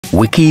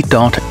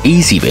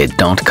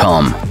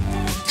wiki.ezvid.com.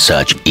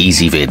 Search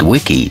Ezvid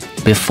Wiki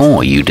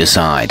before you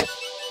decide.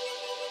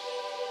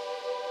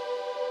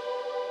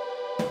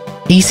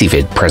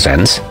 Ezvid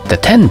presents the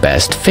 10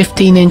 best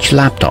 15-inch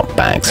laptop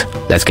bags.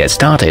 Let's get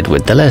started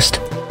with the list.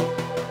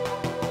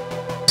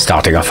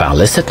 Starting off our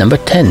list at number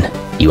 10.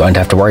 You won't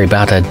have to worry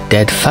about a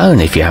dead phone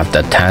if you have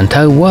the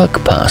Tanto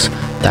Work Purse,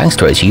 thanks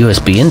to its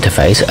USB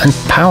interface and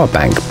power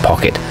bank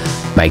pocket,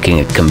 making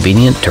it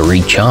convenient to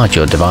recharge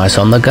your device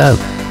on the go.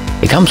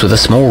 It comes with a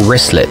small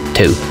wristlet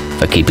too,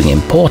 for keeping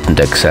important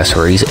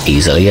accessories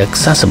easily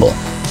accessible.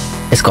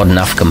 It's got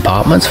enough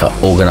compartments for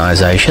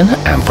organization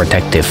and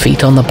protective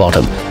feet on the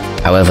bottom.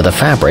 However, the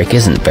fabric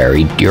isn't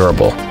very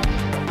durable.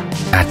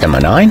 At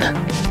number 9,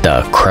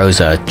 the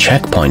Crozer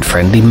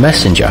checkpoint-friendly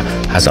Messenger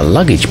has a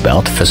luggage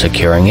belt for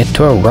securing it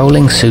to a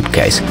rolling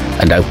suitcase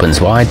and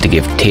opens wide to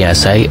give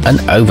TSA an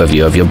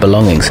overview of your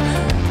belongings.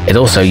 It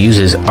also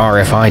uses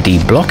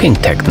RFID blocking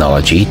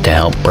technology to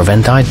help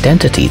prevent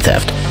identity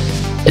theft.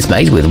 It's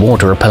made with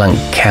water-repellent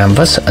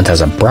canvas and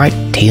has a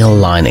bright teal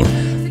lining,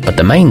 but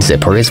the main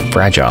zipper is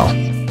fragile.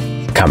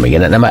 Coming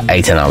in at number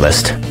 8 on our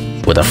list.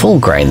 With a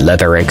full-grain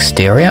leather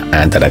exterior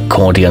and an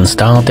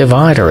accordion-style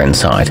divider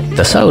inside,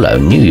 the Solo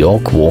New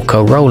York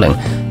Walker Rolling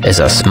is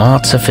a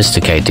smart,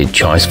 sophisticated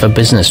choice for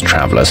business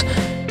travelers.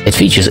 It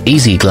features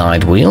easy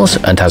glide wheels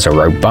and has a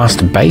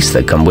robust base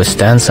that can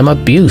withstand some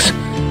abuse.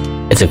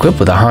 It's equipped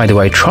with a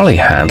hideaway trolley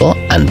handle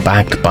and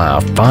backed by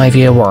a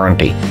 5-year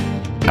warranty.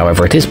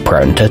 However, it is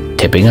prone to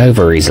tipping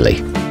over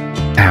easily.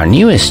 Our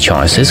newest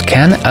choices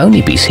can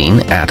only be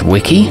seen at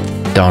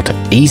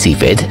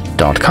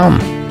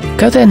wiki.ezvid.com.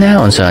 Go there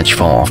now and search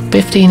for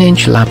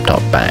 15-inch laptop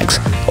bags,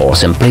 or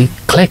simply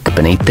click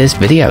beneath this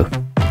video.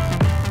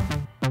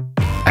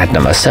 At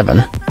number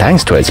 7,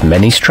 thanks to its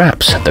many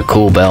straps, the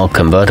Cool Bell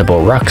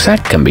convertible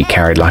rucksack can be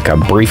carried like a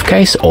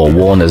briefcase or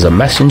worn as a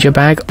messenger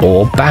bag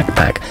or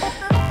backpack.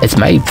 It's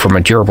made from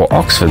a durable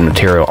Oxford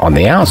material on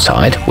the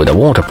outside with a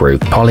waterproof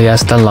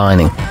polyester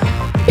lining.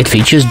 It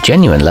features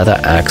genuine leather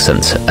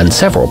accents and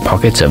several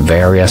pockets of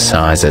various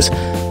sizes,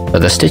 but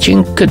the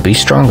stitching could be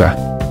stronger.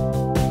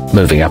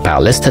 Moving up our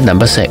list at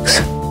number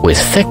 6. With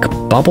thick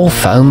bubble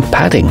foam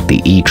padding,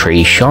 the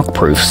E-Tree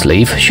shockproof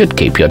sleeve should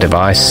keep your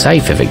device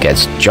safe if it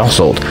gets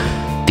jostled.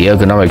 The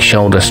ergonomic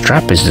shoulder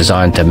strap is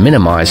designed to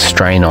minimize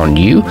strain on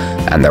you,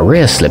 and the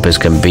rear slip is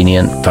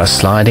convenient for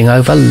sliding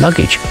over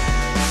luggage.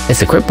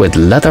 It's equipped with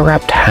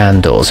leather-wrapped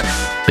handles,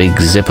 big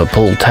zipper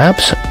pull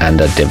tabs, and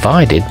a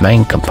divided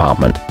main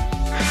compartment.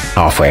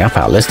 Halfway up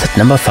our list at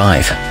number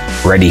 5.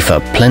 Ready for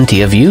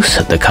plenty of use,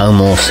 the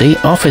Comor C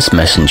Office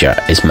Messenger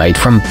is made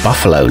from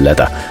buffalo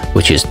leather,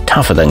 which is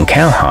tougher than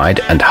cowhide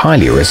and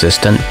highly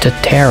resistant to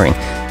tearing.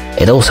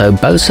 It also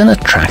boasts an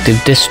attractive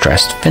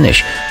distressed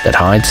finish that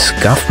hides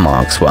scuff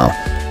marks well.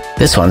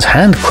 This one's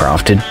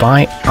handcrafted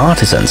by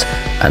artisans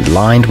and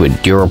lined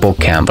with durable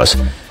canvas.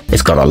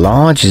 It's got a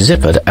large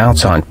zippered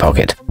outside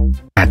pocket.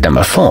 At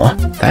number 4,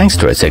 thanks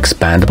to its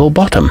expandable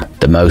bottom,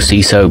 the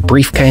Mosiso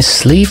briefcase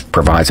sleeve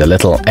provides a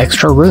little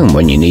extra room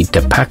when you need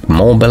to pack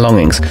more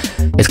belongings.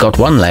 It's got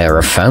one layer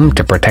of foam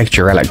to protect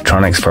your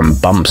electronics from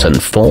bumps and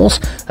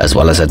falls, as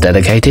well as a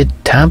dedicated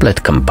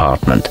tablet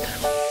compartment.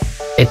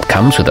 It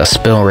comes with a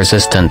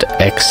spill-resistant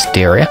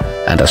exterior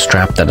and a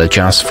strap that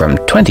adjusts from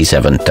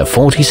 27 to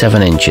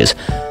 47 inches.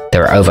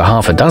 There are over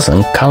half a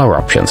dozen color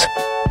options.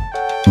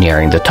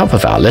 Nearing the top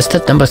of our list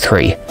at number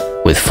 3.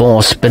 With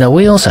 4 spinner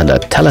wheels and a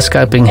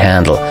telescoping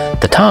handle,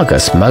 the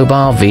Targus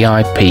Mobile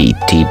VIP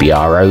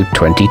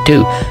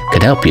TBRO22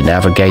 can help you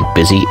navigate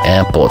busy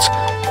airports.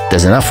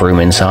 There's enough room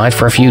inside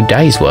for a few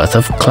days' worth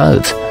of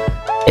clothes.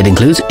 It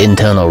includes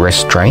internal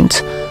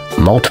restraints,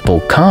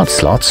 multiple card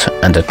slots,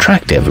 and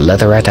attractive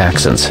leatherette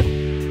accents.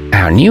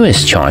 Our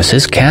newest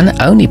choices can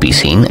only be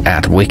seen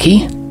at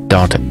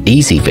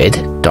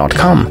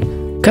wiki.ezvid.com.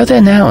 Go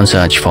there now and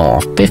search for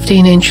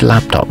 15-inch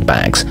laptop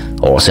bags,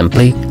 or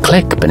simply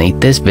click beneath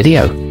this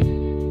video.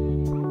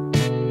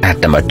 At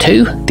number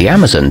 2, the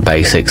Amazon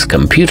Basics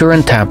computer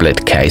and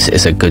tablet case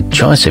is a good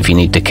choice if you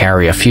need to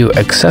carry a few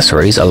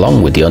accessories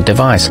along with your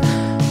device.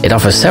 It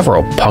offers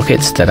several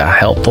pockets that are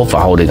helpful for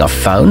holding a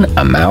phone,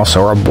 a mouse,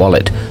 or a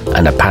wallet,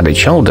 and a padded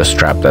shoulder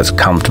strap that's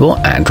comfortable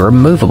and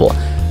removable.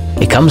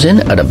 It comes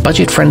in at a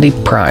budget-friendly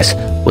price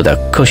with a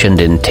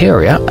cushioned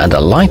interior and a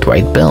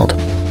lightweight build.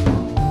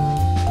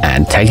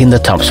 And taking the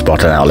top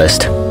spot on our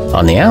list.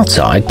 On the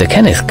outside, the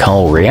Kenneth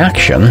Cole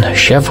Reaction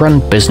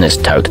Chevron Business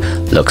Tote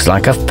looks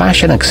like a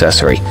fashion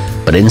accessory,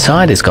 but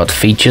inside it's got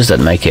features that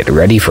make it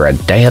ready for a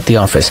day at the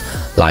office,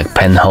 like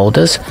pen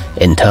holders,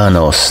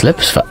 internal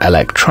slips for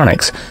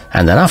electronics,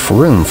 and enough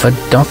room for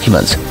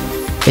documents.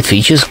 It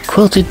features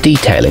quilted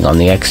detailing on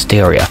the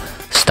exterior,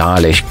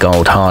 stylish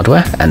gold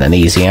hardware, and an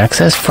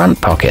easy-access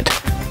front pocket.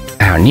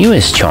 Our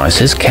newest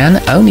choices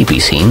can only be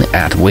seen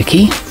at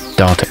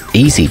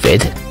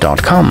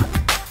wiki.ezvid.com.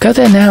 Go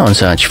there now and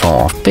search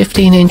for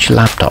 15-inch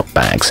laptop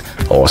bags,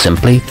 or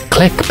simply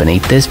click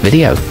beneath this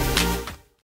video.